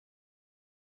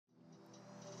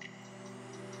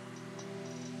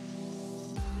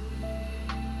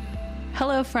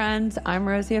Hello, friends. I'm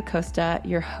Rosie Acosta,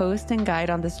 your host and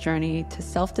guide on this journey to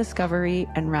self-discovery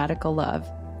and radical love.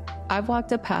 I've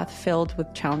walked a path filled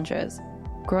with challenges.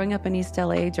 Growing up in East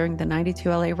LA during the 92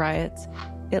 LA riots,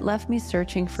 it left me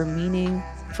searching for meaning,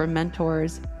 for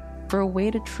mentors, for a way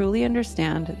to truly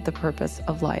understand the purpose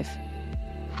of life.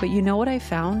 But you know what I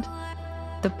found?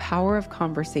 The power of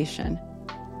conversation.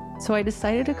 So I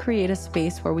decided to create a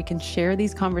space where we can share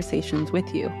these conversations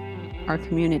with you, our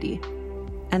community.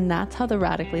 And that's how the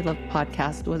Radically Loved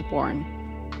podcast was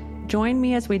born. Join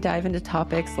me as we dive into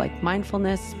topics like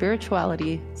mindfulness,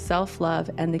 spirituality, self-love,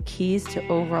 and the keys to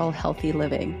overall healthy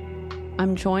living.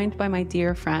 I'm joined by my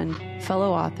dear friend,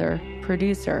 fellow author,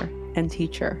 producer, and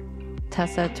teacher,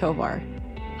 Tessa Tovar.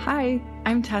 Hi,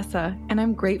 I'm Tessa, and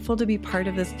I'm grateful to be part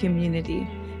of this community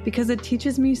because it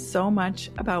teaches me so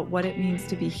much about what it means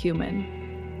to be human.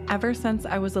 Ever since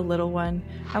I was a little one,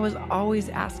 I was always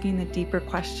asking the deeper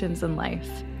questions in life.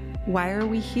 Why are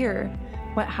we here?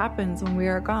 What happens when we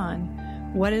are gone?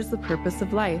 What is the purpose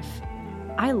of life?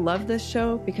 I love this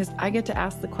show because I get to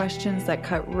ask the questions that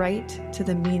cut right to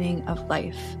the meaning of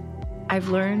life. I've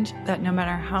learned that no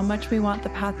matter how much we want the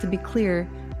path to be clear,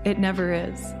 it never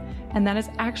is. And that is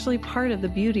actually part of the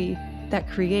beauty that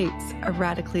creates a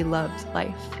radically loved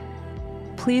life.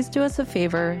 Please do us a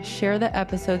favor, share the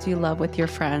episodes you love with your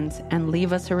friends, and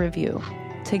leave us a review.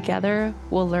 Together,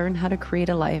 we'll learn how to create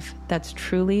a life that's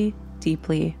truly,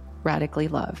 deeply, radically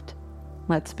loved.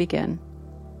 Let's begin.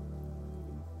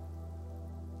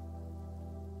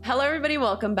 Hello, everybody.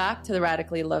 Welcome back to the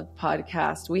Radically Loved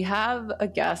podcast. We have a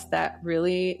guest that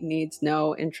really needs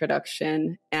no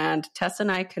introduction, and Tess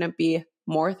and I couldn't be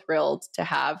more thrilled to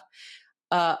have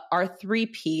our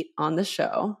three-peat on the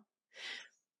show.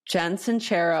 Jen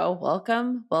Sincero,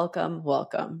 welcome.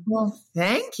 Well,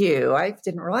 thank you. I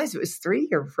didn't realize it was 3.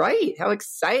 You're right. How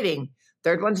exciting.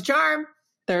 Third one's a charm.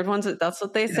 That's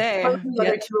what they say. The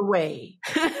other two away.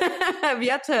 I've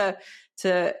yet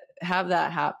to have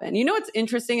that happen. You know what's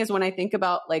interesting is when I think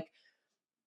about like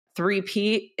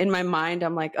three-peat in my mind,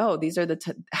 I'm like, oh, these are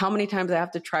how many times I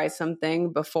have to try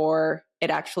something before it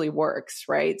actually works,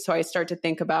 right? So I start to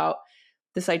think about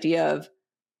this idea of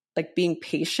like being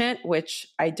patient, which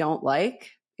I don't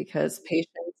like because patience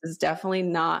is definitely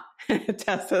not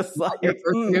Tessa's like.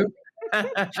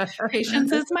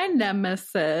 Patience is my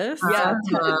nemesis. Yeah.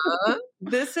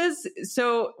 This is,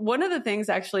 so one of the things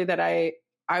actually that I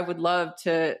would love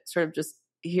to sort of just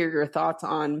hear your thoughts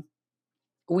on.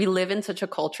 We live in such a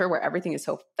culture where everything is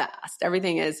so fast.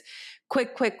 Everything is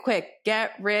quick,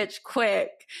 get rich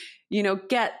quick,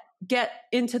 get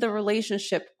into the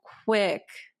relationship quick,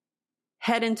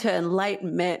 head into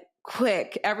enlightenment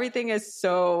quick. Everything is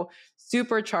so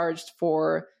supercharged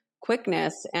for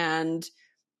quickness. And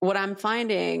what I'm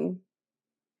finding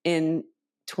in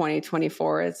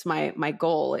 2024, it's my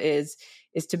goal is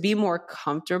to be more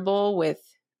comfortable with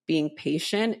being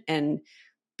patient and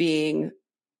being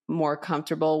more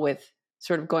comfortable with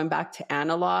sort of going back to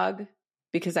analog,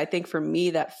 because I think for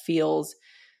me that feels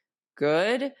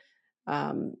good.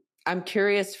 I'm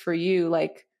curious for you,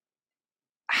 like,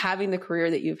 having the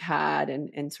career that you've had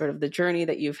and sort of the journey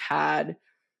that you've had,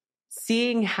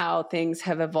 seeing how things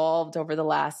have evolved over the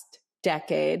last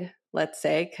decade, let's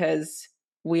say, because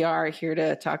we are here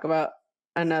to talk about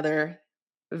another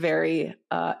very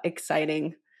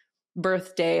exciting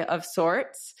birthday of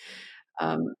sorts.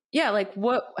 How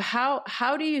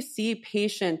do you see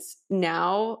patience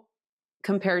now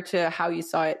compared to how you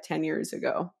saw it 10 years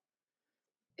ago?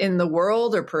 In the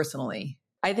world or personally?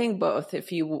 I think both,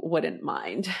 if you wouldn't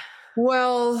mind.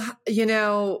 Well,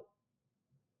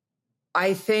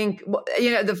 I think,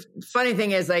 the funny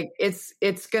thing is like, it's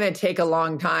going to take a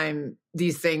long time,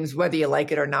 these things, whether you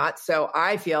like it or not. So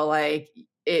I feel like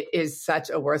it is such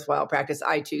a worthwhile practice.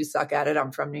 I too suck at it.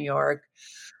 I'm from New York.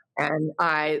 And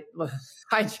I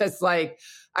just like,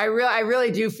 I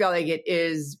really do feel like it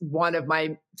is one of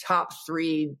my top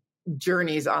 3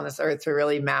 journeys on this earth to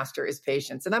really master is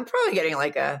patience. And I'm probably getting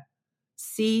like a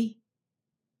C,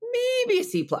 maybe a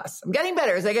C plus. I'm getting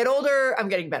better. As I get older, I'm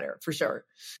getting better for sure.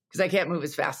 Because I can't move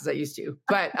as fast as I used to.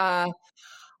 But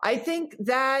I think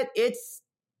that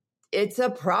it's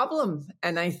a problem.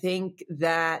 And I think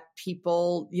that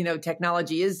people,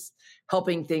 technology is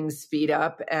helping things speed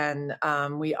up. And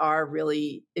we are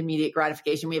really immediate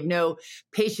gratification. We have no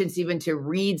patience even to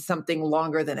read something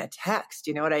longer than a text.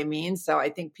 You know what I mean? So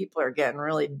I think people are getting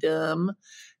really dumb.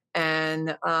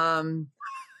 And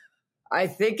I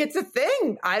think it's a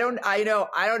thing. I don't know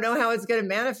how it's going to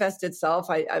manifest itself.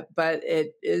 But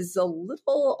it is a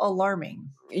little alarming.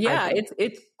 Yeah,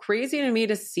 it's crazy to me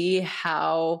to see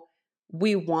how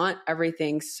we want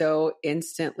everything so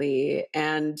instantly.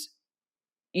 And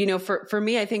for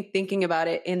me, I think thinking about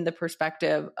it in the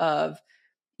perspective of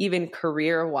even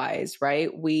career wise, right?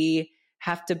 We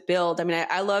have to build. I mean,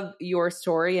 I love your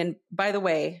story. And by the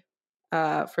way,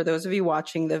 for those of you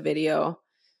watching the video,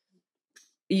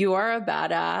 you are a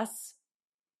badass.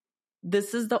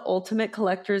 This is the ultimate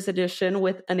collector's edition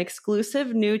with an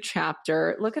exclusive new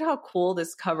chapter. Look at how cool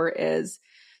this cover is.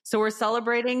 So we're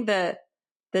celebrating the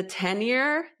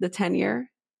 10-year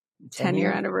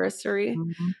anniversary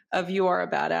of You Are a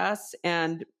Badass.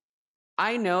 And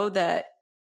I know that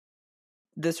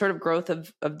the sort of growth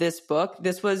of this book,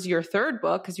 this was your third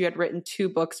book because you had written 2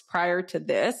 books prior to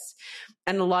this.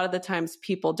 And a lot of the times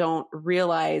people don't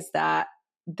realize that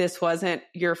this wasn't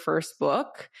your first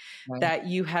book, right, that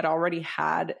you had already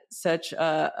had such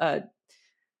a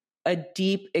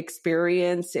deep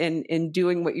experience in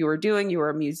doing what you were doing. You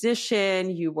were a musician,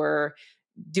 you were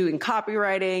doing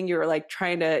copywriting, you were like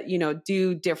trying to,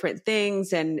 do different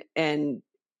things and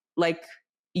like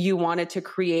you wanted to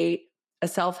create a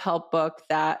self-help book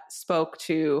that spoke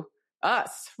to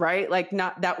us, right? Like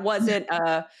that wasn't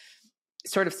a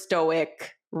sort of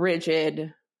stoic,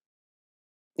 rigid,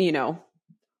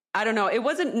 I don't know. It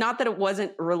wasn't, not that it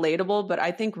wasn't relatable, but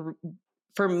I think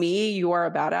for me, You Are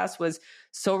a Badass was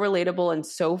so relatable and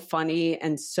so funny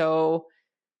and so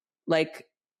like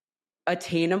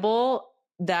attainable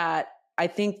that I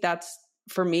think that's,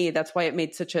 for me, that's why it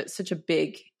made such a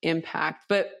big impact.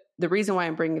 But the reason why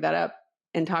I'm bringing that up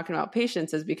and talking about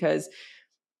patience is because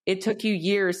it took you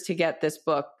years to get this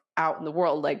book out in the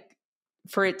world. Like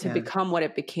for it to become what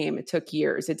it became, it took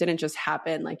years. It didn't just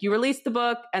happen. Like you released the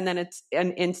book and then it's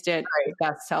an instant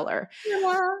bestseller.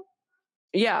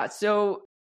 Yeah. So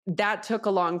that took a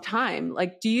long time.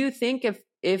 Like, do you think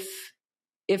if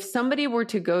somebody were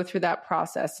to go through that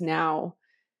process now,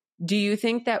 do you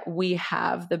think that we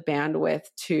have the bandwidth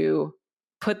to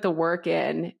put the work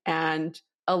in and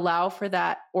allow for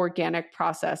that organic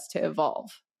process to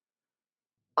evolve?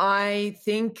 I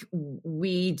think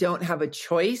we don't have a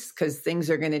choice because things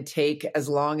are going to take as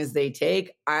long as they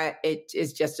take. It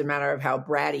is just a matter of how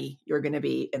bratty you're going to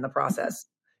be in the process.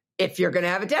 If you're going to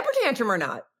have a temper tantrum or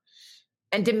not.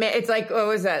 And it's like, what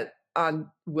was that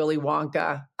on Willy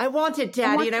Wonka? I want it,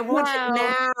 Daddy, and I want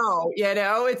it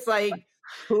now. It's like,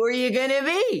 who are you going to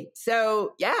be?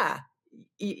 So yeah,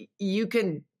 you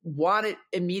can want it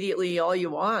immediately all you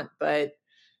want, but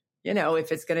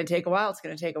if it's going to take a while, it's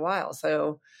going to take a while.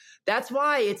 So that's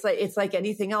why it's like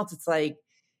anything else. It's like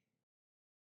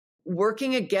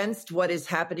working against what is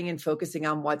happening and focusing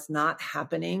on what's not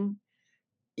happening.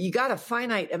 You got a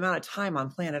finite amount of time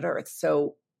on planet Earth.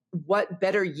 So what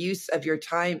better use of your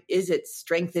time is it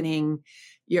strengthening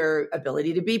your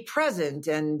ability to be present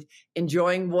and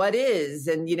enjoying what is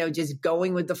and, just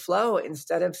going with the flow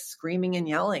instead of screaming and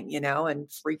yelling, and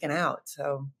freaking out.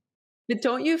 So. But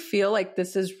don't you feel like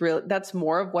this is real? That's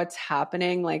more of what's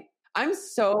happening. Like I'm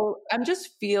just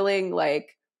feeling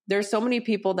like there's so many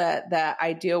people that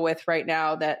I deal with right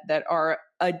now that are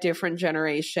a different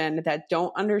generation that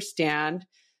don't understand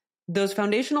those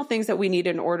foundational things that we need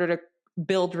in order to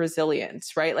build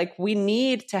resilience, right? Like we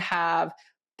need to have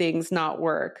things not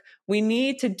work. We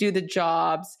need to do the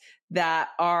jobs that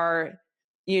are,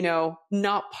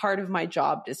 not part of my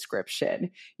job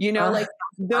description, like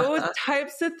those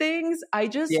types of things.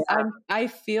 I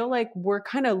feel like we're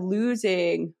kind of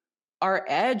losing our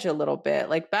edge a little bit.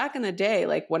 Like back in the day,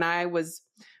 like when I was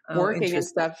working and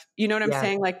stuff, you know what I'm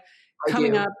saying? Like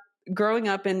growing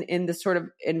up in this sort of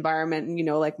environment,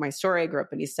 like my story, I grew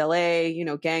up in East LA,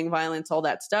 gang violence, all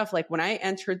that stuff. Like when I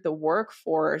entered the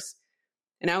workforce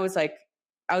and I was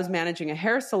managing a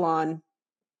hair salon,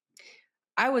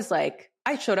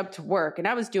 I showed up to work and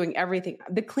I was doing everything.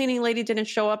 The cleaning lady didn't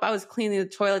show up. I was cleaning the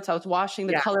toilets. I was washing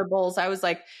the color bowls. I was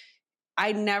like,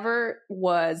 I never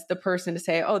was the person to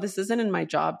say, oh, this isn't in my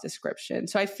job description.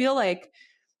 So I feel like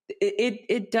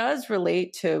it does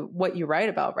relate to what you write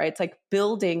about, right? It's like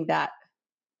building that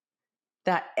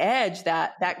edge,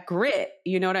 that grit,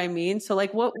 you know what I mean? So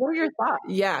like, what are your thoughts?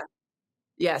 Yeah.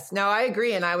 Yes. No, I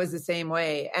agree. And I was the same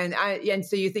way. And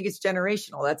so you think it's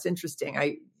generational. That's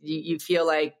interesting. You feel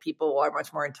like people are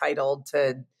much more entitled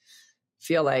to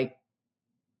feel like,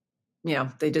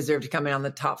 they deserve to come in on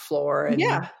the top floor. And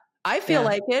I feel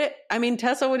like it. I mean,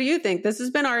 Tessa, what do you think? This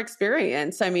has been our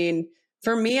experience. I mean,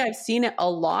 for me, I've seen it a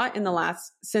lot in the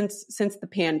last, since the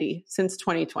pandy, since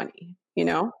 2020,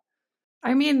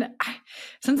 I mean,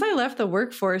 since I left the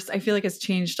workforce, I feel like it's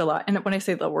changed a lot. And when I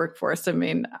say the workforce, I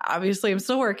mean, obviously I'm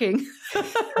still working,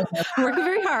 working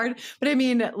very hard. But I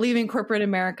mean, leaving corporate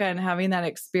America and having that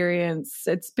experience,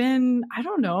 it's been, I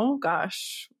don't know,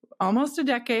 almost a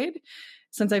decade.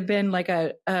 since I've been like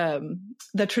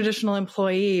the traditional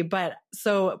employee, but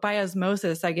so by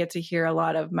osmosis, I get to hear a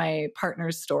lot of my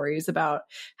partner's stories about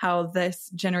how this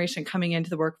generation coming into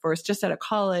the workforce just out of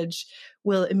college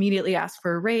will immediately ask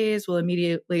for a raise, will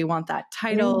immediately want that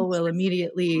title, will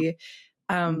immediately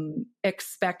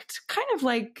expect kind of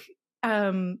like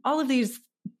all of these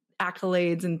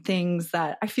accolades and things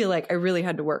that I feel like I really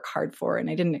had to work hard for, and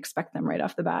I didn't expect them right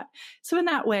off the bat. So in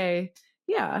that way,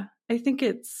 yeah, I think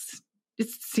it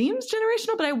seems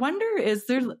generational, but I wonder,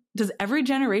 does every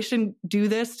generation do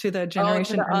this to the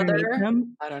generation underneath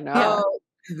them? I don't know. Yeah. Oh,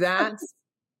 that's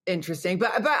interesting.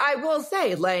 But I will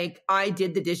say, like, I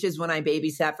did the dishes when I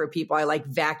babysat for people. I like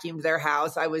vacuumed their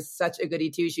house. I was such a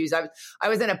goody two shoes. I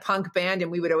was in a punk band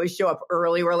and we would always show up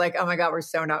early. We're like, oh my God, we're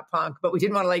so not punk, but we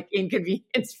didn't want to like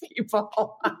inconvenience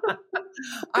people.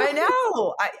 I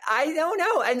know. I don't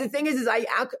know. And the thing is I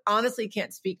honestly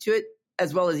can't speak to it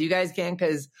as well as you guys can,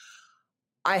 because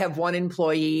I have one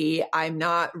employee. I'm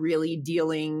not really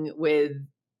dealing with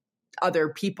other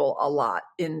people a lot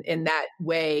in that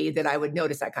way that I would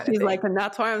notice that kind of thing. Like, and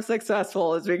that's why I'm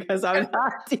successful, is because I'm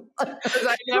not because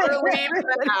I never leave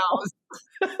the house.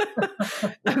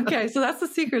 Okay, so that's the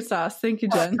secret sauce. Thank you,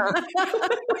 Jen. And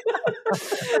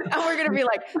we're gonna be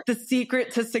like, the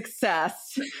secret to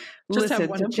success. Just listen have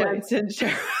one to Jen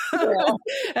Sincero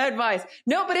advice.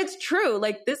 No, but it's true.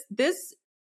 Like this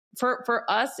for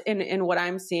us in what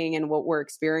I'm seeing and what we're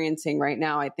experiencing right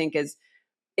now, I think is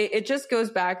it just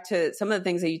goes back to some of the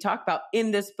things that you talk about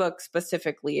in this book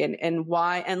specifically, and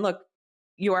why. And look,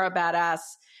 you are a badass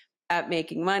at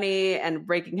making money and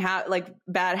breaking like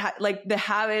the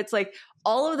habits, like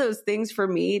all of those things. For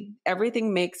me,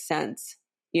 everything makes sense,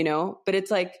 but it's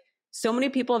like, so many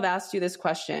people have asked you this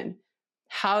question: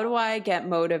 how do I get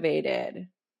motivated?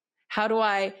 How do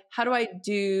I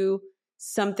do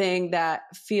something that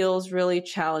feels really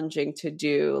challenging to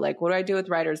do? Like, what do I do with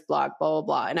writer's block, blah, blah,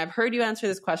 blah. And I've heard you answer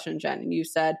this question, Jen, and you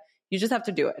said, you just have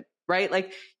to do it, right?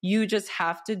 Like, you just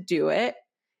have to do it.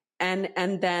 And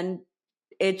then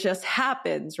it just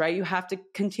happens, right? You have to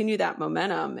continue that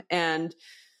momentum. And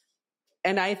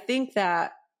I think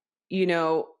that,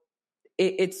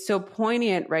 it's so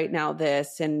poignant right now,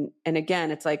 this, and again,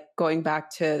 it's like going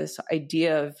back to this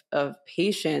idea of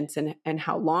patience and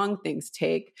how long things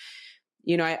take.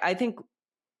 I think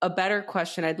a better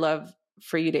question I'd love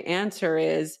for you to answer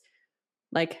is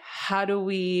like, how do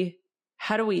we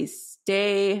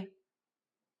stay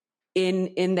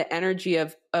in the energy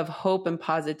of hope and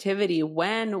positivity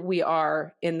when we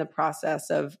are in the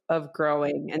process of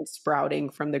growing and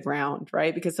sprouting from the ground,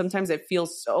 right? Because sometimes it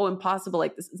feels so impossible,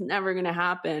 like this is never going to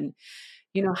happen.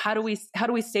 How do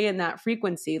we stay in that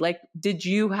frequency? Like, did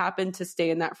you happen to stay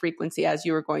in that frequency as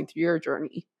you were going through your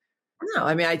journey? No,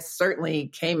 I mean, I certainly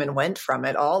came and went from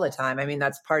it all the time. I mean,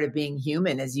 that's part of being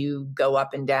human, as you go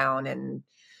up and down. And,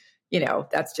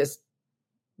 that's just,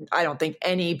 I don't think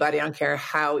anybody, I don't care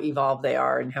how evolved they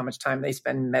are and how much time they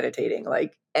spend meditating,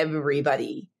 like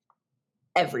everybody.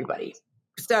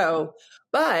 So,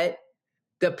 but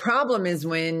the problem is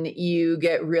when you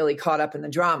get really caught up in the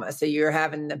drama. So you're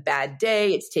having a bad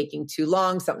day, it's taking too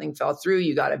long, something fell through,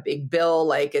 you got a big bill,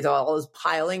 like it all is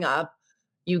piling up.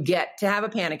 You get to have a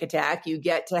panic attack. You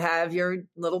get to have your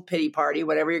little pity party,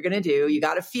 whatever you're going to do. You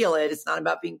got to feel it. It's not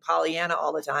about being Pollyanna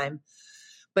all the time.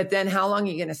 But then how long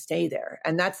are you going to stay there?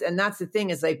 And that's the thing,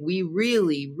 is like, we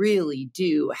really, really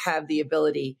do have the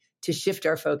ability to shift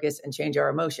our focus and change our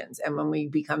emotions. And when we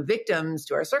become victims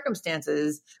to our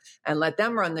circumstances and let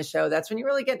them run the show, that's when you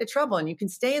really get into trouble, and you can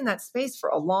stay in that space for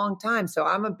a long time. So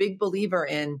I'm a big believer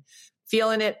in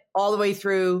feeling it all the way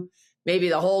through, maybe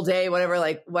the whole day,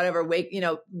 whatever, wake,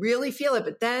 really feel it,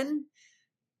 but then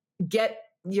get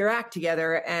your act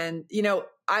together. And,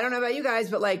 I don't know about you guys,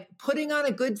 but like, putting on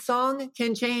a good song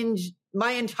can change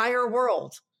my entire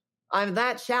world. I'm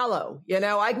that shallow,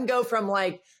 I can go from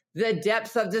like the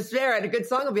depths of despair, and a good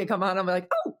song will come on. I'm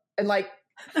like, oh, and like,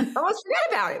 almost forget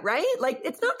about it, right? Like,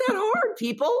 it's not that hard,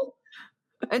 people.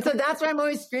 And so that's why I'm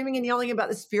always screaming and yelling about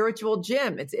the spiritual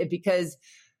gym. Because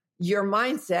your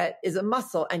mindset is a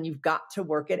muscle and you've got to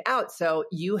work it out. So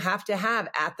you have to have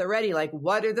at the ready, like,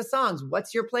 what are the songs?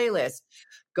 What's your playlist?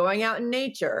 Going out in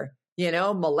nature,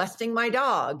 molesting my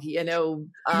dog,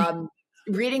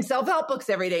 reading self-help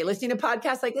books every day, listening to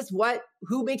podcasts like this.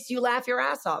 Who makes you laugh your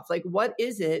ass off? Like, what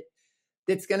is it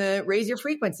that's going to raise your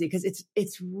frequency? Because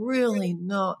it's really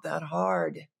not that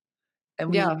hard.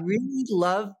 And we really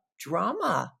love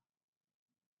drama.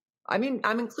 I mean,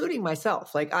 I'm including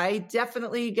myself. Like, I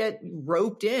definitely get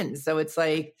roped in. So it's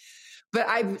like, But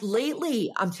I'm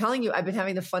telling you, I've been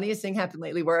having the funniest thing happen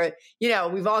lately where,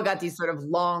 we've all got these sort of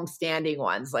long standing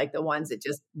ones, like the ones that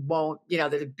just won't,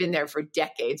 that have been there for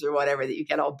decades or whatever, that you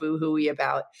get all boo-hooey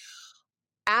about.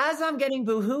 As I'm getting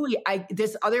boo-hooey,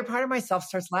 this other part of myself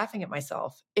starts laughing at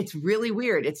myself. It's really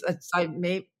weird. I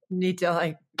may need to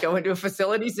like go into a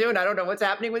facility soon. I don't know what's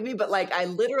happening with me, but like I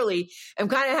literally am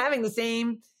kind of having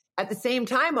at the same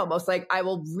time, almost like I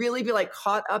will really be like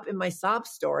caught up in my sob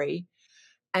story.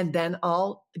 And then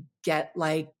I'll get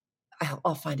like,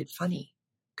 I'll find it funny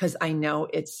because I know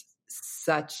it's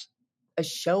such a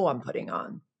show I'm putting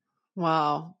on.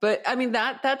 Wow. But I mean,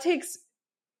 that takes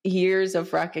years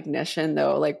of recognition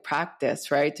though, like practice,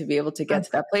 right? To be able to get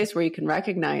to that place where you can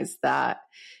recognize that.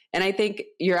 And I think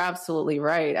you're absolutely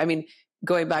right. I mean,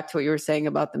 going back to what you were saying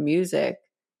about the music,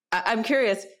 I'm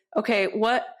curious, okay,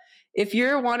 if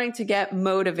you're wanting to get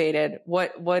motivated,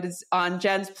 what is on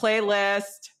Jen's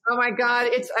playlist? Oh my God.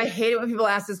 I hate it when people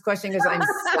ask this question because I'm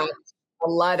such a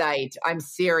Luddite. I'm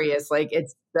serious. Like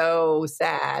it's so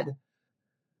sad.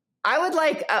 I would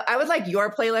like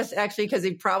your playlist actually, because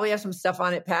they probably have some stuff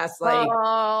on it past like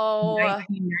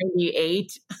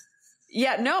 1998.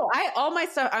 Yeah, no, all my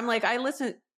stuff, I'm like, I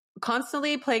listen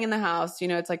constantly playing in the house.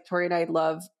 It's like Tori and I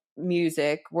love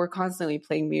music. We're constantly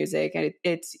playing music, and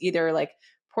it's either like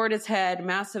Portishead,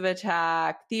 Massive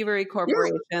Attack, Thievery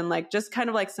Corporation, like just kind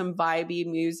of like some vibey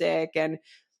music. And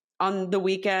on the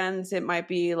weekends, it might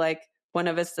be like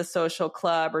Buena Vista Social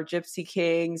Club or Gypsy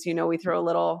Kings. We throw a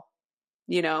little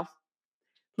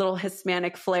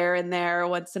Hispanic flair in there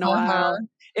once in a while.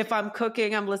 If I'm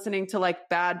cooking, I'm listening to like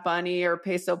Bad Bunny or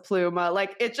Peso Pluma.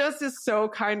 Like it just is so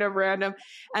kind of random.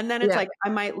 And then it's like, I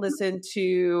might listen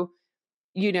to,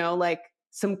 like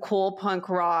some cool punk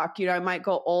rock, I might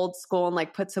go old school and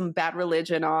like put some Bad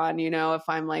Religion on, if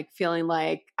I'm like feeling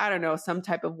like, I don't know, some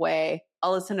type of way.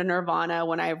 I'll listen to Nirvana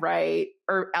when I write,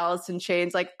 or Alice in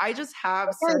Chains. Like I just have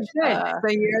such so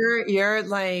you're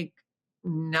like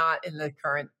not in the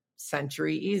current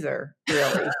century either,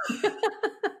 really.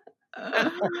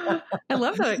 I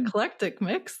love that eclectic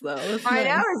mix though. I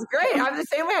know, it's great. I'm the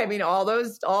same way. I mean, all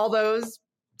those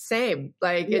same,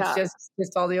 like it's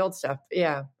just all the old stuff.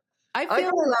 Yeah. I feel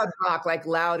like loud rock, like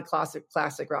loud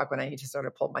classic rock when I need to sort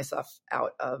of pull myself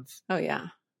out of. Oh yeah.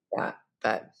 Yeah.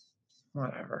 But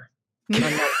whatever.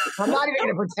 I'm not even going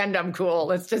to pretend I'm cool.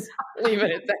 Let's just leave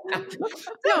it at that.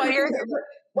 No,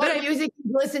 what music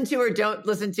you listen to or don't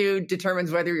listen to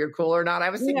determines whether you're cool or not. I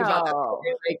was thinking about that.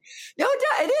 Like, no,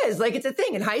 it is. Like, it's a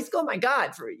thing. In high school, my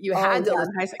God, you had to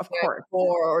listen to, of course,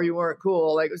 or you weren't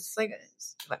cool. Like, it was just like,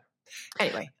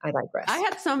 anyway, I digress. I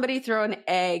had somebody throw an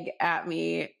egg at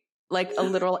me, like a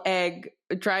little egg,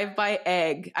 drive-by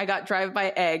egg. I got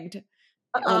drive-by egged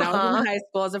when I was in high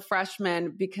school as a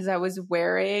freshman because I was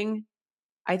wearing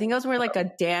like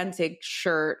a Danzig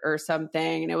shirt or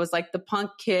something. And it was like the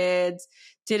punk kids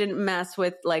didn't mess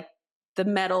with like the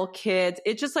metal kids.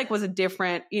 It just like was a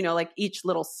different, like each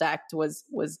little sect was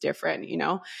different,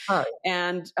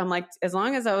 And I'm like, as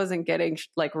long as I wasn't getting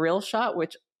like real shot,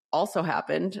 which also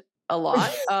happened a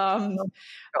lot.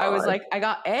 I was like, I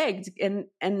got egged and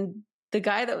the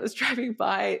guy that was driving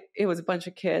by, it was a bunch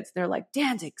of kids. They're like,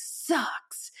 Danzig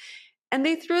sucks. And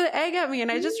they threw the egg at me.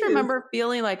 And I just remember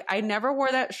feeling like I never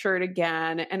wore that shirt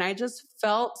again. And I just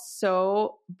felt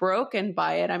so broken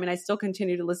by it. I mean, I still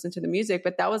continue to listen to the music,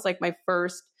 but that was like my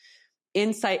first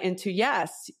insight into,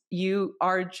 yes, you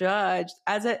are judged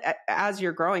as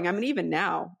you're growing. I mean, even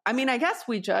now, I guess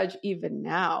we judge even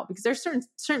now because there's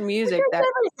certain music that,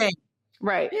 everything.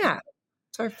 Right. Yeah.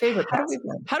 It's our favorite.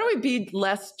 How do we be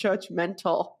less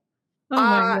judgmental? Oh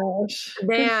my gosh.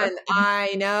 Man,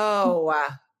 I know.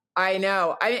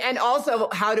 And also,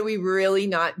 how do we really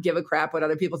not give a crap what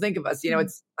other people think of us?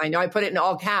 I know I put it in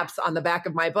all caps on the back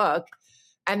of my book.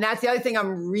 And that's the other thing I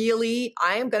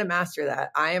am going to master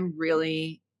that. I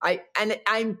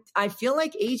feel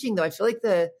like aging though. I feel like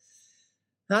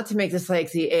not to make this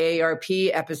like the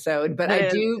AARP episode, but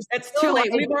it's too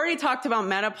late. We've already talked about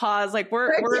menopause. Like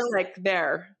we're like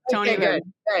there. Don't even.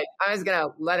 Good. I was going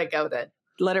to let it go then.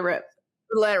 Let it rip.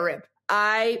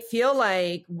 I feel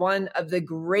like one of the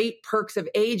great perks of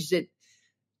age that,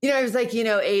 it was like,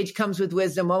 age comes with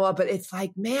wisdom, but it's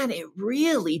like, man, it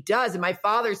really does. And my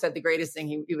father said the greatest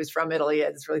thing, he was from Italy, he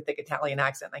had this really thick Italian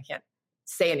accent. I can't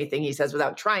say anything he says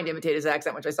without trying to imitate his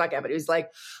accent, which I suck at, but he was like,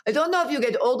 I don't know if you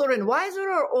get older and wiser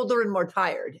or older and more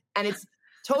tired. And it's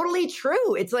totally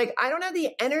true. It's like, I don't have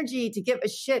the energy to give a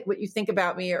shit what you think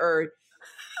about me, or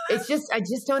it's just, I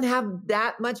just don't have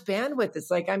that much bandwidth. It's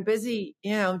like, I'm busy,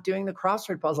 doing the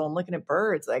crossword puzzle and looking at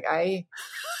birds. Like I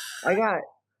got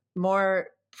more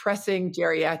pressing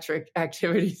geriatric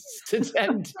activities to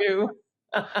tend to.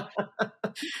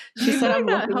 She said, I'm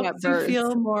that looking at helps you birds.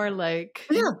 feel more like,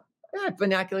 Yeah,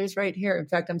 binoculars right here. In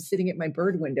fact, I'm sitting at my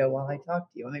bird window while I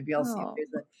talk to you. Maybe I'll see if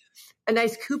there's a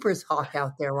nice Cooper's hawk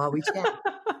out there while we chat.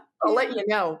 I'll let you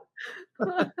know.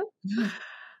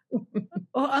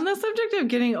 Well, on the subject of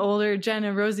getting older, Jen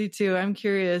and Rosie too, I'm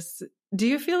curious, do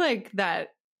you feel like that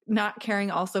not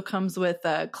caring also comes with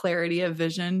a clarity of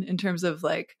vision in terms of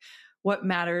like what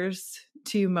matters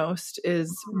to you most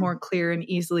is more clear and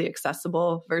easily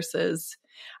accessible versus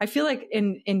I feel like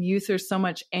in youth there's so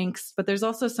much angst, but there's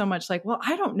also so much like, well,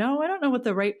 I don't know what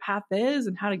the right path is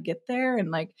and how to get there.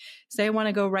 And like, say I want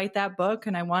to go write that book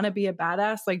and I want to be a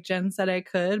badass like Jen said I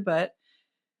could, but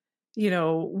you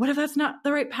know, what if that's not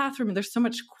the right path for me? There's so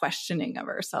much questioning of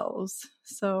ourselves.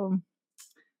 So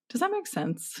does that make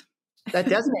sense? That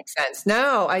does make sense.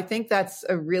 No, I think that's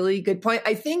a really good point.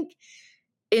 I think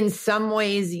in some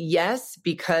ways, yes,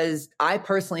 because I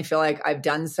personally feel like I've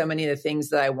done so many of the things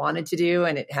that I wanted to do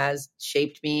and it has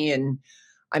shaped me. And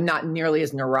I'm not nearly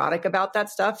as neurotic about that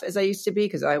stuff as I used to be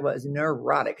because I was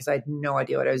neurotic because I had no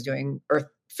idea what I was doing or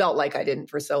felt like I didn't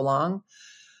for so long.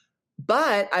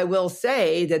 But I will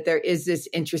say that there is this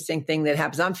interesting thing that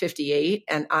happens. I'm 58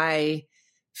 and I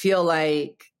feel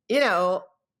like, you know,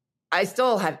 I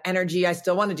still have energy. I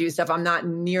still want to do stuff. I'm not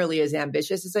nearly as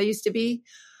ambitious as I used to be.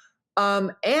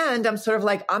 And I'm sort of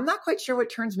like, I'm not quite sure what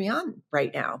turns me on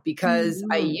right now because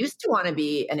I used to want to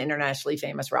be an internationally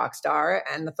famous rock star.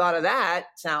 And the thought of that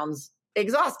sounds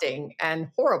exhausting and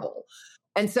horrible.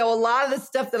 And so a lot of the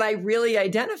stuff that I really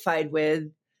identified with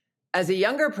as a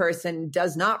younger person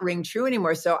does not ring true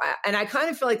anymore. So, I kind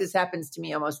of feel like this happens to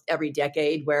me almost every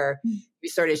decade where you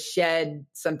sort of shed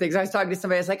some things. I was talking to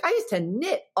somebody, I was like, I used to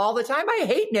knit all the time. I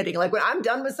hate knitting. Like when I'm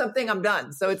done with something, I'm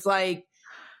done. So it's like,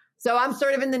 so I'm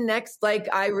sort of in the next, like,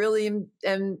 I really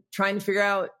am trying to figure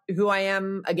out who I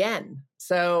am again.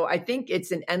 So I think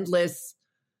it's an endless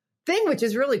thing, which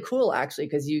is really cool actually,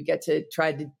 because you get to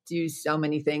try to do so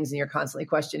many things and you're constantly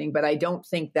questioning, but I don't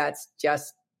think that's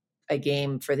just a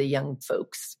game for the young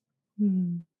folks.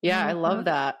 Yeah, I love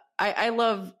that. I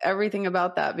love everything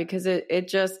about that because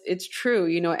it's true.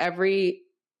 You know, every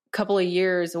couple of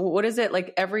years, what is it?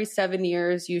 Like every 7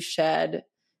 years you shed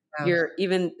your,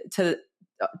 even to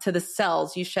the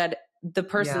cells, you shed the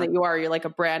person that you are. You're like a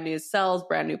brand new cells,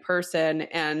 brand new person.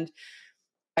 And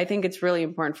I think it's really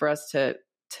important for us to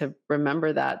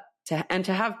remember that and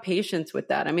to have patience with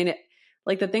that. I mean,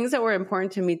 like the things that were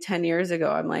important to me 10 years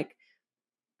ago, I'm like,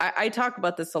 I talk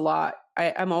about this a lot.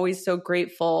 I'm always so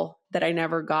grateful that I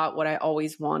never got what I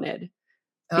always wanted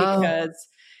because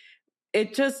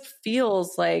it just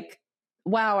feels like,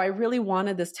 wow, I really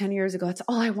wanted this 10 years ago. That's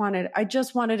all I wanted. I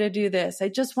just wanted to do this. I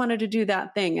just wanted to do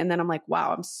that thing. And then I'm like,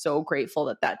 wow, I'm so grateful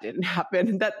that didn't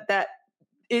happen, that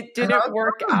it didn't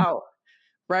work out.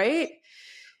 Right.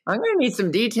 I'm going to need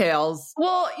some details.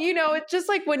 Well, you know, it's just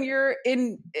like when you're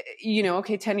in, you know,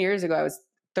 okay, 10 years ago, I was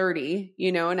 30,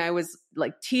 you know, and I was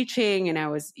like teaching and I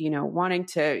was, you know, wanting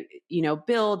to, you know,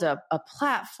 build a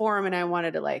platform and I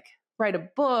wanted to like write a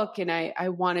book and I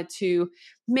wanted to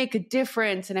make a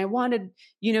difference and I wanted,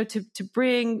 you know, to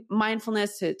bring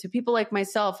mindfulness to people like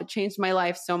myself. It changed my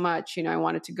life so much. You know, I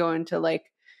wanted to go into like,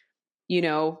 you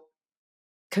know,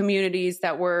 communities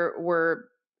that were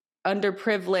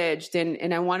underprivileged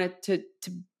and I wanted to,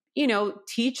 you know,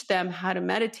 teach them how to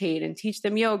meditate and teach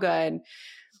them yoga and,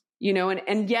 you know,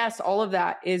 and yes, all of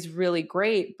that is really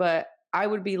great, but I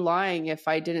would be lying if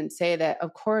I didn't say that,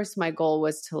 of course, my goal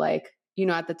was to like, you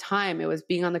know, at the time it was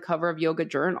being on the cover of Yoga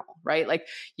Journal, right? Like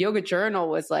Yoga Journal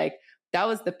was like, that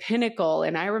was the pinnacle.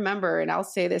 And I remember, and I'll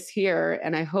say this here,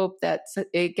 and I hope that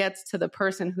it gets to the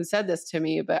person who said this to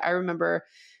me, but I remember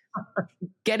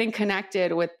getting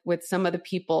connected with some of the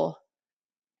people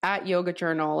at Yoga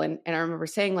Journal. And I remember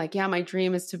saying like, yeah, my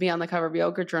dream is to be on the cover of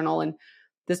Yoga Journal. And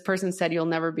this person said, you'll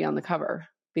never be on the cover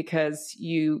because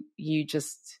you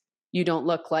don't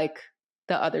look like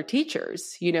the other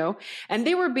teachers, you know? And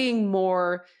they were being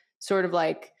more sort of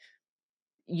like,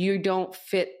 you don't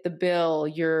fit the bill.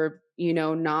 You're, you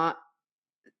know, not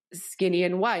skinny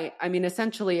and white. I mean,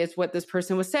 essentially is what this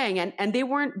person was saying. And they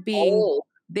weren't being,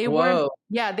 they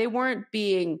weren't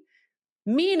being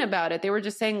mean about it. They were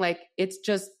just saying like,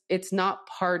 it's not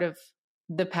part of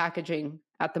the packaging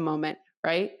at the moment.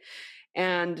 Right.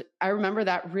 And I remember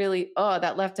that really,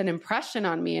 that left an impression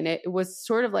on me. And it was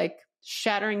sort of like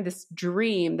shattering this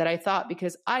dream that I thought,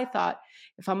 because I thought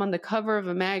if I'm on the cover of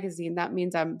a magazine, that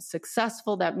means I'm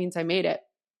successful. That means I made it.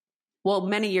 Well,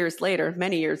 many years later,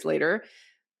 when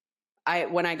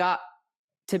I got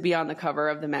to be on the cover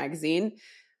of the magazine,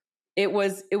 it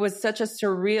was such a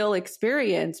surreal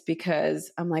experience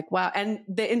because I'm like, wow. And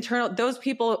those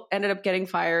people ended up getting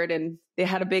fired and they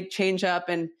had a big change up,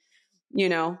 and, you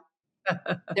know,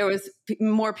 there was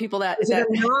more people that an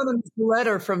anonymous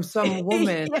letter from some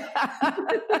woman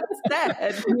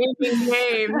said naming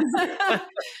names.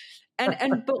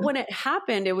 But when it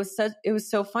happened, it was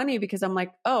so funny because I'm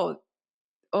like, oh,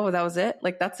 that was it.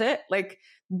 Like, that's it. Like,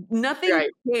 nothing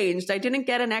changed. I didn't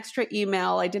get an extra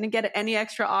email. I didn't get any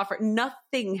extra offer.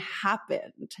 Nothing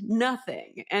happened.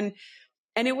 Nothing. And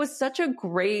it was such a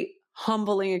great,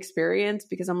 humbling experience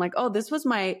because I'm like, oh, this was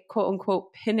my quote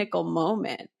unquote pinnacle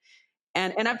moment.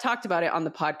 And I've talked about it on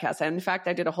the podcast. And in fact,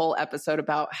 I did a whole episode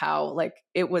about how like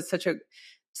it was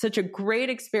such a great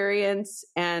experience.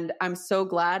 And I'm so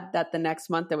glad that the next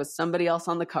month there was somebody else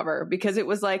on the cover, because it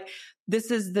was like,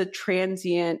 this is the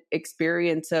transient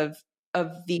experience of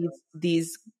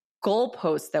these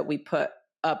goalposts that we put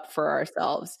up for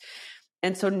ourselves.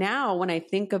 And so now when I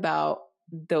think about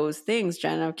those things,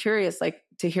 Jen, I'm curious, like,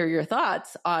 to hear your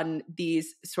thoughts on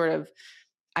these sort of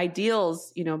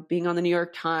ideals, you know, being on the New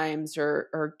York Times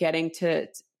or getting to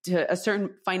a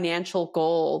certain financial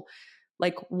goal.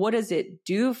 Like, what does it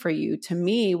do for you? To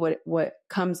me, what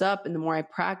comes up, and the more I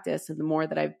practice and the more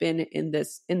that I've been in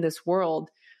this world,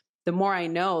 the more I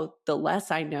know, the less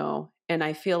I know. And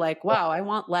I feel like, wow, I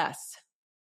want less.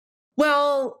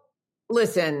 Well,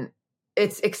 listen,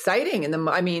 it's exciting.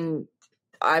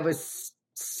 I was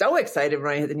so excited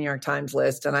when I hit the New York Times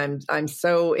list, and I'm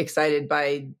so excited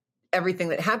by everything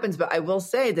that happens, but I will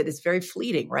say that it's very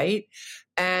fleeting, right?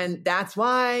 And that's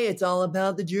why it's all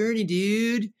about the journey,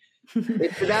 dude.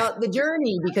 It's about the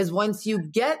journey, because once you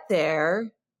get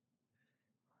there,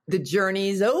 the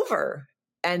journey's over,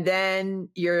 and then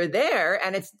you're there.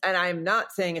 And I'm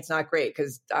not saying it's not great,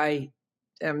 because I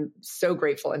am so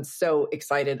grateful and so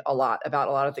excited about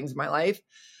a lot of things in my life.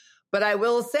 But I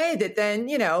will say that then,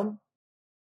 I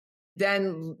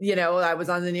was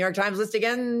on the New York Times list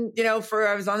again, I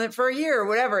was on it for a year or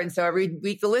whatever. And so every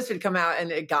week the list would come out,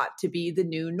 and it got to be the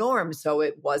new norm. So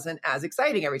it wasn't as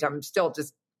exciting every time. I'm still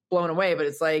just blown away, but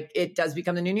it's like, it does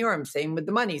become the new norm. Same with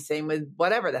the money, same with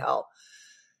whatever the hell.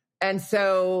 And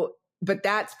so, but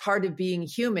that's part of being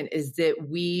human, is that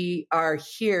we are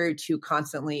here to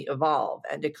constantly evolve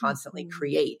and to constantly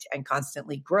create and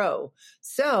constantly grow.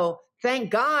 So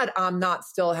thank God I'm not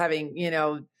still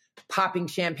having, popping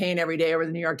champagne every day over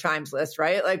the New York Times list,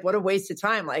 right? Like, what a waste of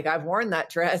time. Like, I've worn that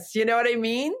dress, you know what I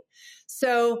mean?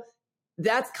 So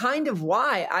that's kind of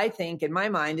why I think, in my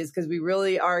mind, is because we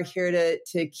really are here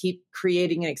to keep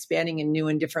creating and expanding in new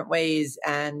and different ways.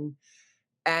 And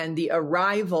the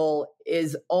arrival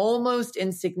is almost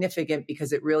insignificant,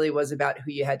 because it really was about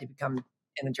who you had to become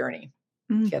in the journey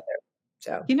to get there.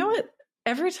 So, you know what?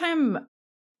 Every time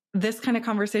this kind of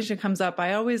conversation comes up,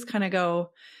 I always kind of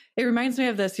go, it reminds me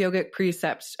of this yogic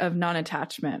precept of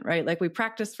non-attachment, right? Like, we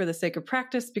practice for the sake of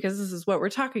practice, because this is what we're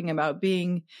talking about,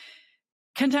 being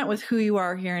content with who you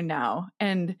are here and now,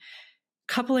 and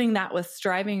coupling that with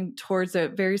striving towards a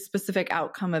very specific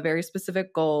outcome, a very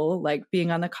specific goal, like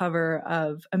being on the cover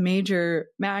of a major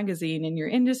magazine in your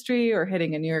industry or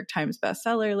hitting a New York Times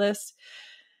bestseller list.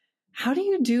 How do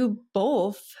you do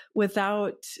both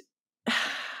without,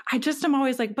 I'm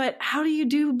always like, but how do you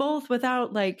do both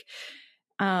without like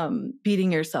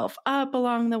beating yourself up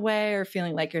along the way, or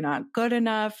feeling like you're not good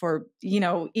enough, or,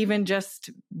 even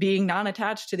just being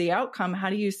non-attached to the outcome?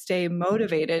 How do you stay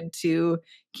motivated to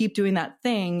keep doing that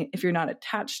thing if you're not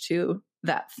attached to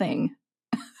that thing?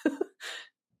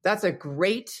 That's a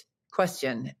great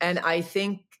question. And I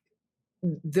think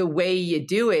the way you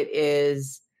do it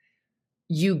is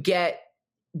you get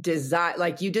desire,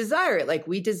 like you desire it, like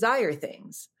we desire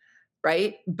things.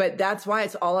 Right. But that's why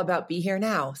it's all about be here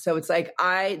now. So it's like,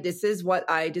 this is what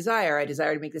I desire. I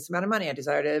desire to make this amount of money. I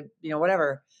desire to,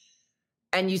 whatever.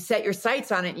 And you set your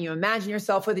sights on it, and you imagine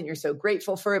yourself with it, and you're so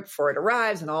grateful for it before it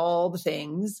arrives and all the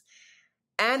things.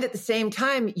 And at the same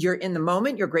time, you're in the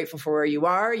moment, you're grateful for where you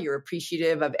are, you're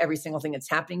appreciative of every single thing that's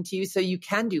happening to you. So you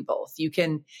can do both. You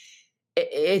can,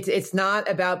 it's not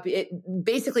about it.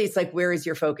 Basically, it's like, where is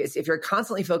your focus? If you're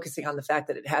constantly focusing on the fact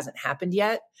that it hasn't happened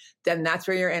yet, then that's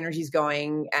where your energy's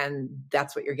going, and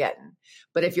that's what you're getting.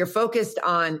 But if you're focused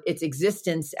on its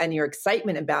existence and your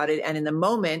excitement about it, and in the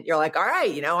moment, you're like, all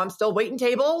right, I'm still waiting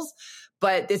tables,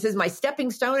 but this is my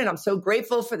stepping stone, and I'm so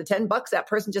grateful for the $10 that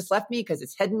person just left me, because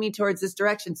it's heading me towards this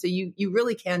direction. So you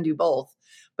really can do both,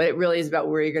 but it really is about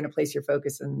where you're going to place your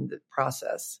focus in the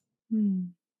process.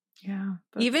 Yeah.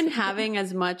 Even having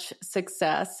as much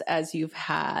success as you've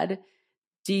had,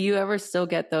 do you ever still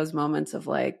get those moments of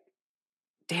like,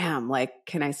 damn, like,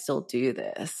 can I still do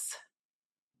this?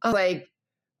 Like,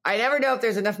 I never know if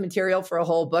there's enough material for a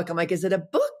whole book. I'm like, is it a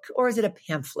book or is it a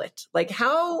pamphlet? Like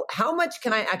how much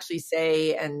can I actually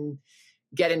say and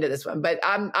get into this one? But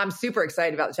I'm super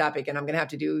excited about the topic, and I'm going to have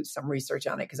to do some research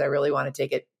on it because I really want to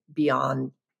take it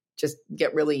beyond just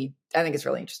I think it's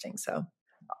really interesting. So,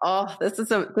 this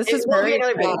is very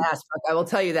another badass book. I will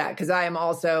tell you that, because I am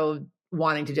also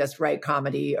wanting to just write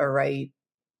comedy or write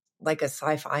like a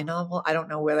sci-fi novel. I don't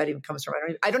know where that even comes from.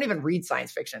 I don't even read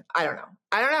science fiction. I don't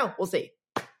know. We'll see.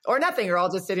 Or nothing, or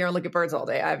I'll just sit here and look at birds all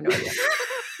day. I have no idea.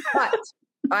 But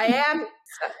I am.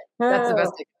 That's the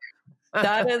best thing.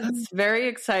 That is very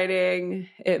exciting.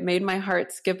 It made my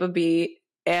heart skip a beat.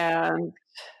 And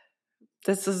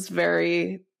this is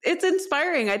it's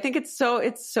inspiring. I think it's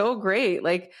so great.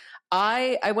 Like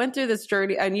I went through this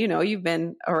journey, and you've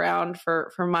been around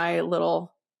for my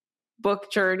little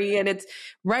book journey. And it's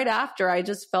right after I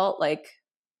just felt like,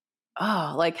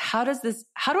 oh, like how do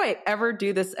I ever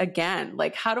do this again?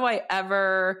 Like, how do I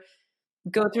ever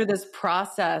go through this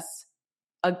process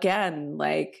again?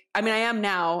 Like, I mean, I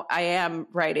am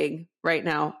writing right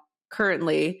now,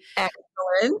 currently.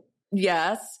 Excellent.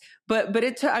 Yes. But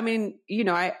it took, I mean,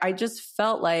 I just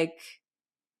felt like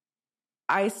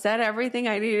I said everything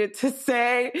I needed to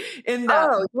say in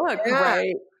that book,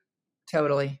 right?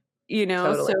 Totally.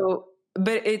 Totally. So,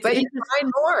 but you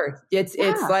find more. It's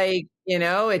like,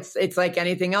 it's like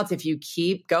anything else. If you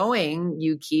keep going,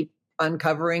 you keep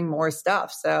uncovering more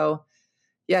stuff. So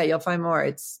yeah, you'll find more.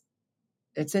 It's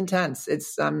intense.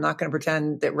 I'm not going to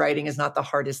pretend that writing is not the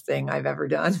hardest thing I've ever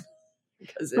done,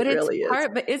 because it really is.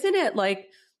 Hard, but isn't it like,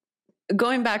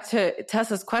 going back to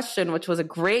Tessa's question, which was a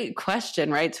great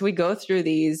question, right? So we go through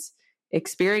these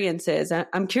experiences.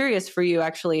 I'm curious for you,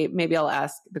 actually, maybe I'll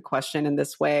ask the question in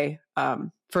this way,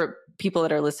 for people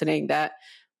that are listening that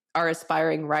are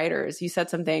aspiring writers. You said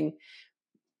something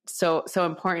so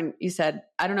important. You said,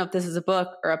 I don't know if this is a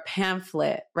book or a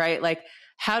pamphlet, right? Like,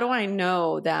 how do I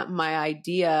know that my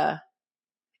idea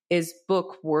is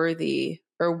book worthy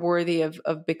or worthy of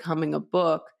becoming a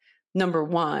book? Number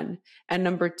one. And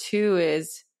number two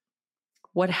is,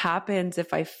 what happens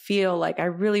if I feel like I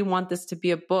really want this to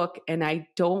be a book and I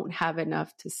don't have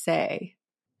enough to say?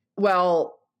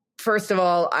 Well, first of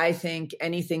all, I think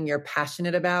anything you're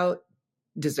passionate about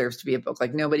deserves to be a book.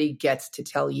 Like, nobody gets to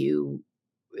tell you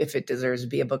if it deserves to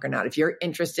be a book or not. If you're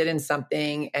interested in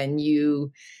something and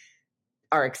you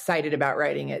are excited about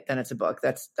writing it, then it's a book.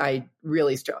 I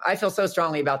feel so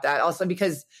strongly about that. Also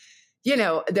because,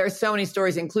 there are so many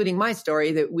stories, including my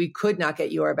story, that we could not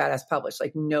get You Are a Badass published.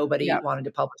 Like, nobody wanted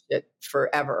to publish it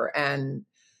forever. And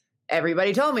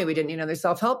everybody told me we didn't need another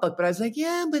self-help book, but I was like,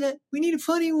 yeah, but we need a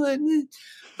funny one.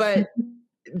 But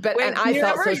Wait, and I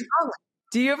felt so strongly.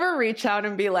 Do you ever reach out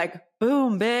and be like,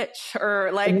 boom, bitch?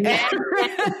 Or like, honey,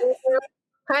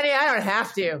 I don't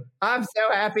have to. I'm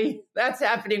so happy. That's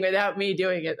happening without me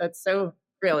doing it. That's so,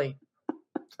 really,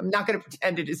 I'm not going to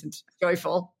pretend it isn't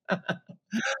joyful.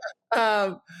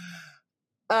 So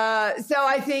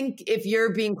I think if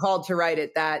you're being called to write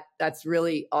it, that's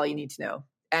really all you need to know.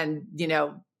 And,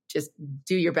 just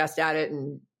do your best at it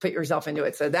and put yourself into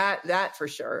it. So that for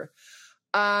sure.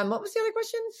 What was the other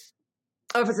question?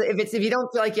 Oh, if you don't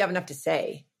feel like you have enough to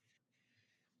say,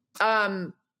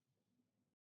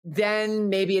 then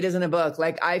maybe it isn't a book.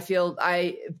 Like, I feel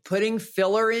putting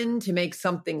filler in to make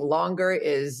something longer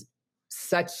is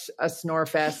such a snore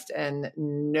fest, and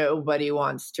nobody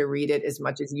wants to read it as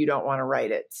much as you don't want to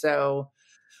write it. So,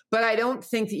 but I don't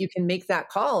think that you can make that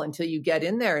call until you get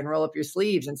in there and roll up your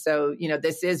sleeves. And so,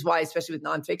 this is why, especially with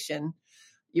nonfiction,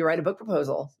 you write a book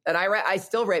proposal. And I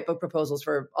still write book proposals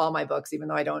for all my books, even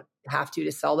though I don't have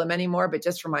to sell them anymore, but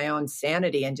just for my own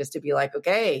sanity and just to be like,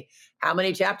 okay, how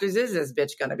many chapters is this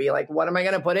bitch going to be? Like, what am I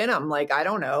going to put in them? Like, I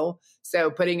don't know.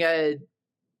 So putting a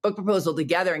book proposal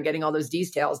together and getting all those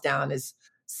details down is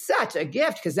such a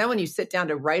gift, because then when you sit down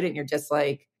to write it, and you're just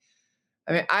like,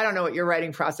 I mean, I don't know what your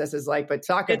writing process is like, but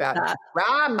talk about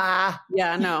drama.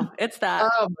 Yeah, no, it's that.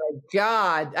 Oh my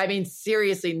God. I mean,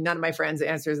 seriously, none of my friends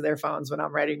answers their phones when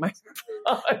I'm writing my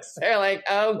books. They're like,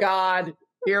 oh God,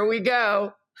 here we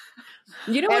go.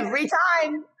 Every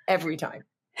time. And every time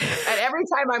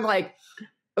I'm like,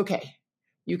 okay,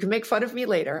 you can make fun of me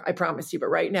later, I promise you. But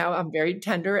right now I'm very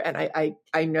tender, and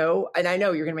I know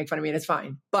you're going to make fun of me, and it's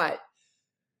fine. But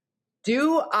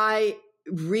do I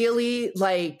really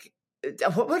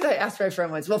what would I ask my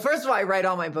friend once? Well, first of all, I write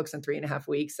all my books in 3.5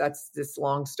 weeks. That's this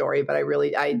long story, but I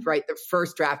write the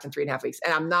first draft in 3.5 weeks,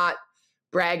 and I'm not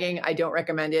bragging. I don't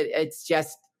recommend it. It's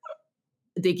just,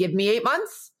 they give me 8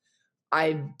 months.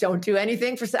 I don't do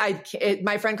anything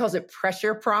my friend calls it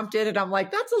pressure prompted. And I'm like,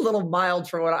 that's a little mild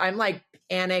for what I'm like,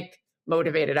 panic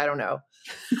motivated. I don't know.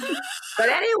 But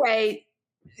anyway,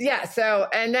 yeah. So,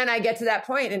 and then I get to that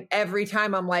point, and every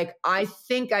time I'm like, I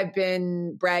think I've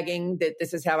been bragging that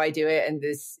this is how I do it. And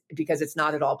this, because it's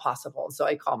not at all possible. And so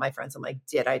I call my friends. I'm like,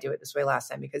 did I do it this way last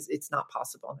time? Because it's not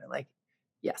possible. And they're like,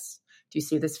 yes. Do you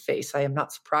see this face? I am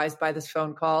not surprised by this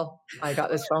phone call. I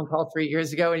got this phone call 3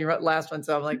 years ago and you wrote the last one.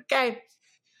 So I'm like, okay.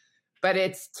 But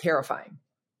it's terrifying.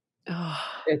 Oh,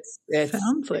 it's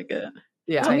sounds like it.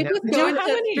 Yeah. So we just go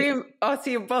into stream. Oh,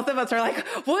 see, both of us are like,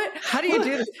 what? How do you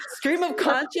do this? Stream of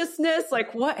consciousness?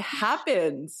 Like, what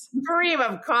happens? Stream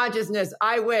of consciousness.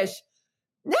 I wish.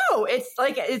 No, it's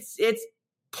like, it's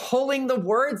pulling the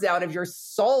words out of your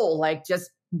soul, like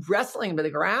just wrestling to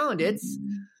the ground. It's,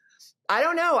 I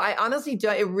don't know. I honestly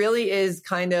don't. It really is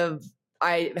kind of,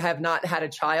 I have not had a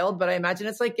child, but I imagine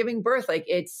it's like giving birth. Like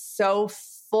it's so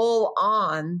full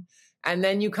on. And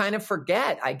then you kind of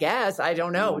forget, I guess. I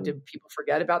don't know. Do people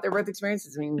forget about their birth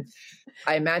experiences? I mean,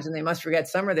 I imagine they must forget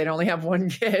some or they'd only have one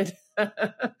kid.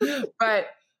 But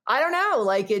I don't know.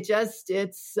 Like it just,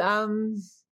 it's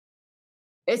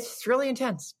really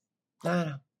intense.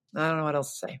 I don't know what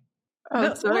else to say.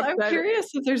 I'm curious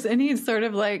if there's any sort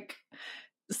of like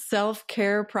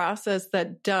self-care process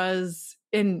that does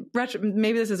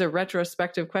maybe this is a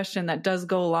retrospective question that does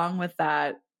go along with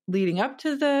that leading up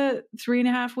to the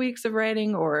 3.5 weeks of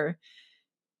writing or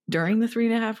during the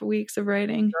 3.5 weeks of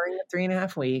writing? During the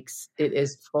 3.5 weeks, it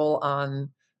is full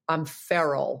on. I'm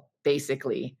feral,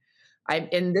 basically. I'm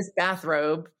in this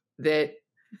bathrobe that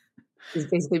is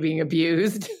basically being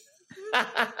abused.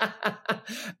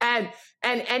 and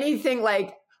anything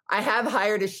like, I have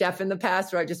hired a chef in the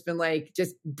past where I've just been like,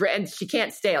 and she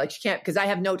can't stay. Like she can't, because I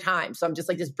have no time. So I'm just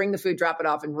like, just bring the food, drop it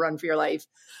off and run for your life.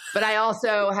 But I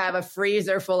also have a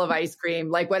freezer full of ice cream.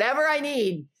 Like whatever I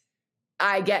need,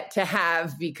 I get to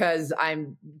have because I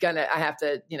have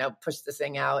to, push this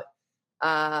thing out.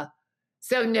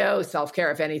 So no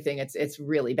self-care. If anything, it's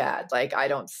really bad. Like I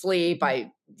don't sleep. I,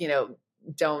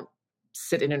 don't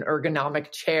sit in an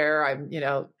ergonomic chair. I'm,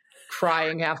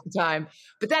 crying half the time,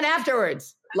 but then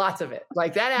afterwards, lots of it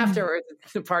like that afterwards,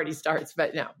 the party starts.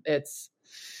 But no, it's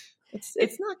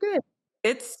not good.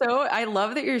 I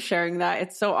love that you're sharing that.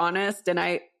 It's so honest. And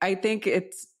I think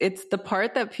it's the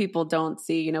part that people don't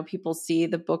see. People see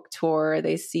the book tour,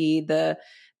 they see the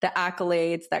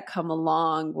accolades that come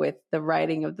along with the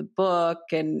writing of the book.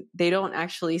 And they don't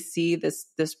actually see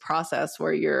this process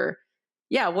where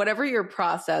whatever your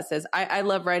process is. I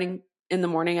love writing in the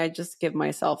morning. I just give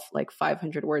myself like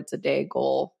 500 words a day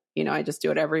goal. I just do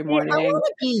it every morning. I want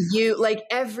to be you like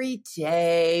every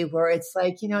day where it's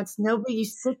like, it's nobody, you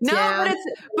sit down,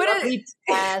 but it's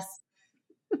test.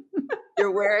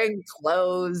 You're wearing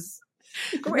clothes.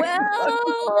 Well, you're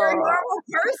a normal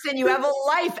person. You have a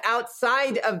life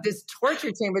outside of this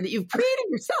torture chamber that you've created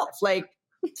yourself. Like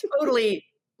totally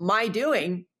my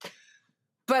doing,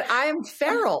 but I am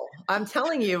feral. I'm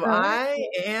telling you, I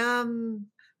am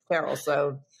feral.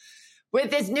 So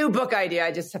with this new book idea,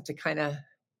 I just have to kind of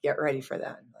get ready for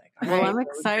that. I'm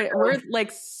excited. We're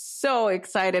like so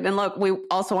excited. And look, we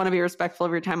also want to be respectful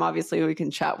of your time. Obviously, we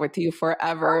can chat with you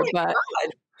forever, but God,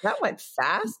 that went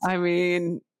fast. I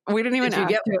mean, we didn't even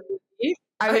ask you.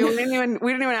 I mean,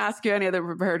 we didn't even ask you any of the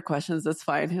prepared questions. That's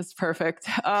fine. It's perfect.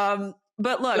 But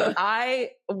look,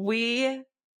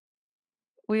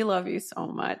 we love you so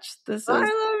much. I love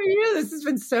you. This has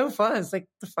been so fun. It's like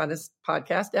the funnest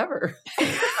podcast ever.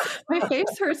 My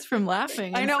face hurts from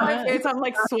laughing. I know my face. I'm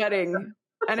like sweating,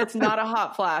 and it's not a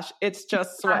hot flash. It's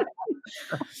just sweat.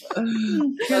 You're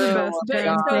the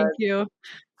best. Thank you.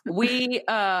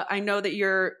 I know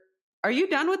that are you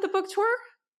done with the book tour?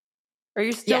 Are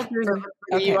you still doing?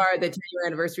 You are the 10-year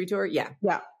anniversary tour? Yeah.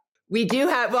 Yeah. We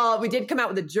do we did come out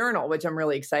with a journal, which I'm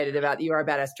really excited about. You Are a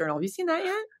Badass Journal. Have you seen that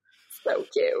yet? So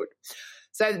cute.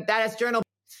 So that is journal.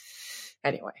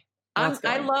 Anyway.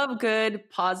 I love good,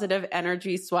 positive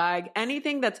energy swag.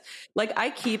 Anything that's like, I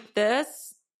keep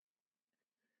this.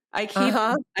 I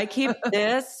keep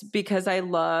this because I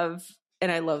love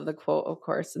the quote, of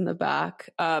course, in the back.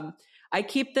 I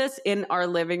keep this in our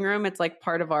living room. It's like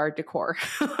part of our decor,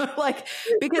 like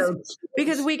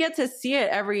because we get to see it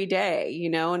every day,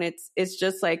 and it's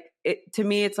just like to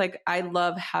me, it's like, I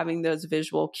love having those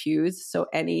visual cues. So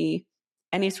any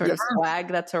sort of swag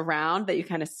that's around that you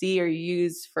kind of see or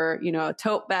use for, a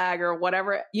tote bag or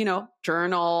whatever,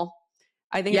 journal.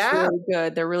 I think it's really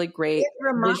good. They're really great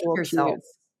visual cues.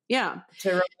 Yeah.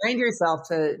 To remind yourself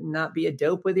to not be a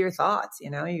dope with your thoughts.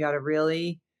 You got to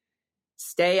really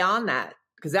stay on that,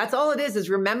 because that's all it is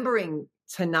remembering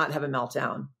to not have a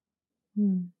meltdown.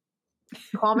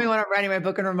 Call me when I'm writing my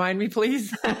book and remind me,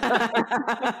 please.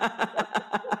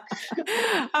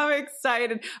 I'm excited.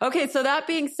 excited. Okay. So that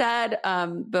being said,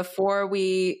 before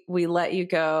we let you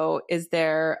go, is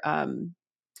there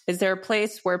a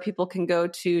place where people can go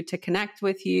to connect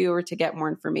with you or to get more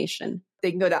information? They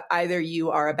can go to either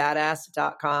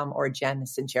youareabadass.com or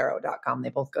jensincero.com. They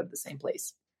both go to the same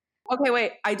place. Okay,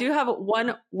 wait. I do have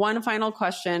one final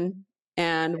question,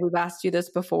 and we've asked you this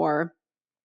before.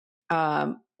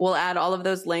 We'll add all of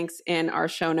those links in our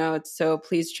show notes, so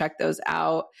please check those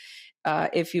out.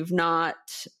 If you've not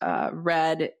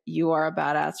read You Are a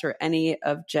Badass or any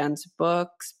of Jen's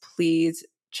books, please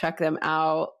check them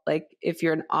out. Like if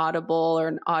you're an Audible or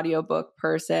an audiobook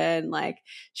person, like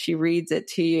she reads it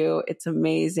to you. It's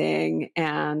amazing.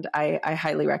 And I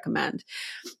highly recommend.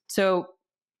 So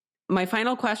my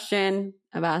final question,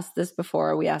 I've asked this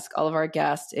before, we ask all of our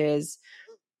guests, is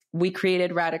we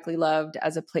created Radically Loved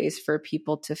as a place for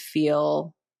people to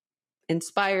feel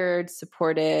inspired,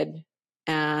 supported,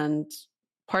 and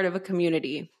part of a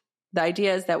community. The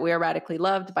idea is that we are radically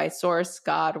loved by Source,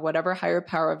 God, whatever higher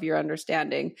power of your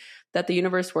understanding, that the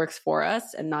universe works for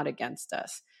us and not against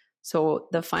us. So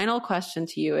the final question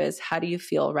to you is, how do you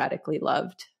feel radically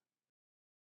loved?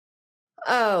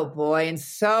 Oh boy, in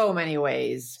so many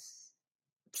ways.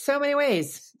 So many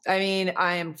ways. I mean,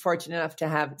 I am fortunate enough to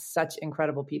have such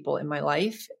incredible people in my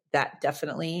life. That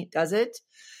definitely does it.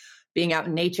 Being out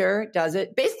in nature does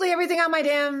it. Basically everything on my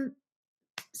damn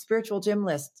spiritual gym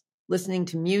list. Listening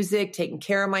to music, taking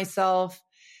care of myself,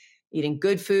 eating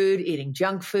good food, eating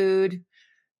junk food,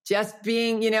 just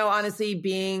being, honestly,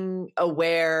 being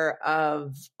aware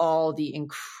of all the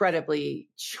incredibly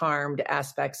charmed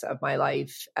aspects of my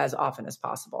life as often as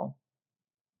possible.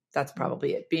 That's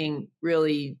probably it. Being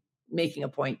really making a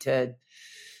point to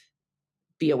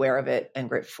be aware of it and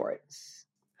grateful for it.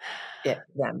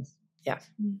 Them. Yeah.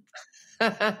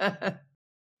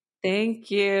 Thank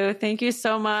you. Thank you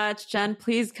so much. Jen,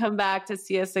 please come back to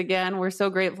see us again. We're so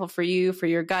grateful for you, for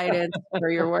your guidance, for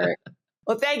your work.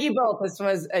 Well, thank you both. This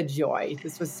was a joy.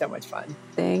 This was so much fun.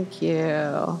 Thank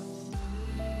you.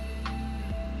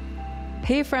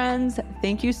 Hey friends,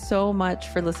 thank you so much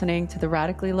for listening to the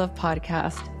Radically Loved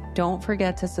podcast. Don't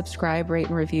forget to subscribe, rate,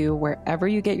 and review wherever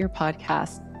you get your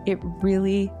podcasts. It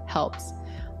really helps.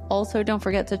 Also, don't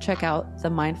forget to check out the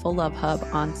Mindful Love Hub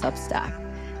on Substack.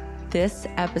 This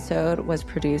episode was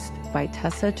produced by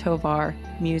Tessa Tovar,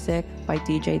 music by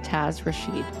DJ Taz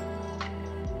Rashid.